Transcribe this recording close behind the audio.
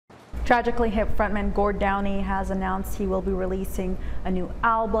Tragically Hip frontman Gord Downie has announced he will be releasing a new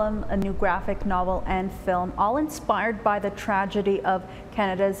album, a new graphic novel and film, all inspired by the tragedy of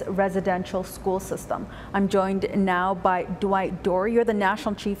Canada's residential school system. I'm joined now by Dwight Dorey. You're the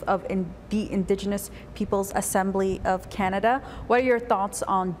National Chief of the Indigenous Peoples Assembly of Canada. What are your thoughts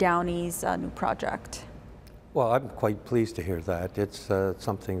on Downie's new project? Well, I'm quite pleased to hear that. It's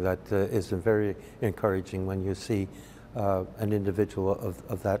something that is very encouraging when you see an individual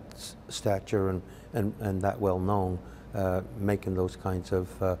of that stature and that well known making those kinds of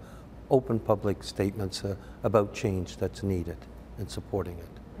open public statements about change that's needed and supporting it.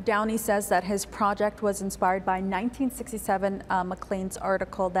 Downie says that his project was inspired by 1967 Maclean's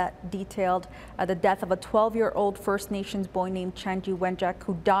article that detailed the death of a 12-year-old First Nations boy named Chenji Wenjack,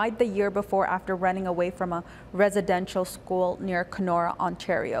 who died the year before after running away from a residential school near Kenora,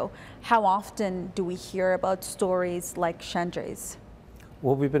 Ontario. How often do we hear about stories like Chenji's?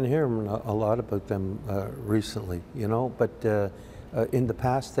 Well, we've been hearing a lot about them recently, you know, but in the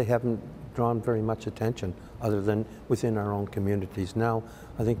past they haven't drawn very much attention other than within our own communities. Now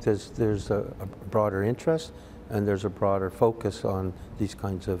I think there's a broader interest and there's a broader focus on these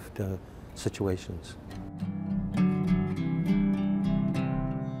kinds of situations.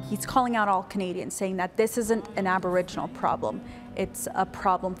 He's calling out all Canadians, saying that this isn't an Aboriginal problem, it's a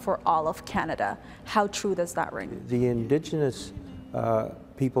problem for all of Canada. How true does that ring? The Indigenous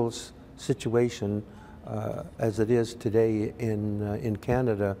people's situation as it is today in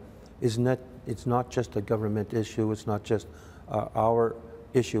Canada it's not just a government issue, it's not just our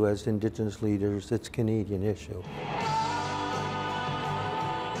issue as Indigenous leaders, it's a Canadian issue.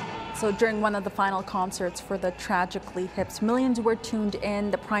 So during one of the final concerts for the Tragically Hips, millions were tuned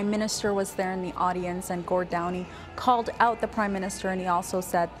in. The Prime Minister was there in the audience, and Gord Downie called out the Prime Minister, and he also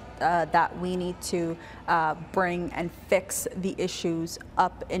said that we need to bring and fix the issues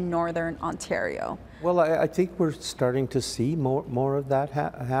up in Northern Ontario. Well, I think we're starting to see more of that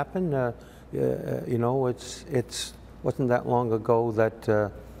happen. You know, it wasn't that long ago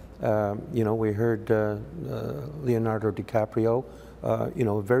that you know, we heard Leonardo DiCaprio, you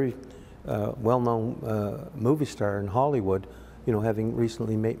know, a very well-known movie star in Hollywood, you know, having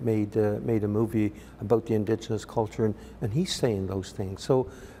recently made a movie about the Indigenous culture, and he's saying those things. So,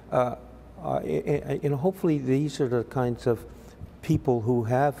 you know, hopefully these are the kinds of people who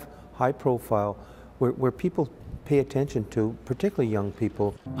have high profile, where people pay attention to, particularly young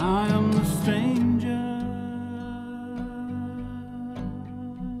people. I am the stranger.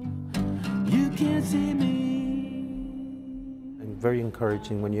 You can't see me. And very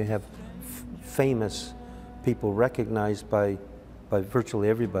encouraging when you have famous people recognized by virtually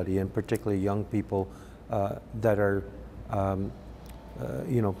everybody, and particularly young people that are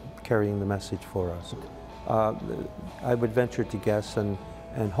you know, carrying the message for us. I would venture to guess and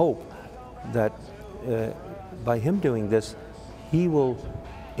hope that by him doing this, he will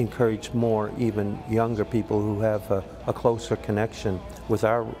encourage more even younger people who have a closer connection with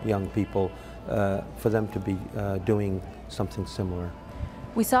our young people for them to be doing something similar.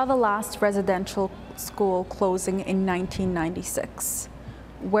 We saw the last residential school closing in 1996.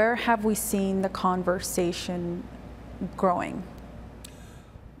 Where have we seen the conversation growing?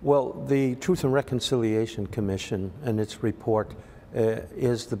 Well, the Truth and Reconciliation Commission and its report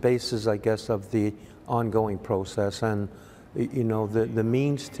is the basis, I guess, of the ongoing process, and you know, the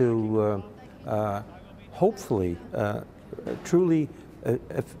means to hopefully truly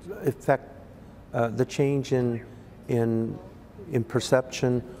affect the change in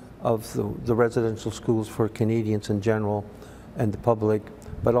perception of the residential schools for Canadians in general and the public,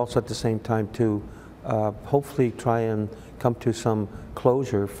 but also at the same time to hopefully try and come to some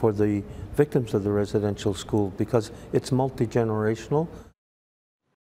closure for the victims of the residential school, because it's multi-generational.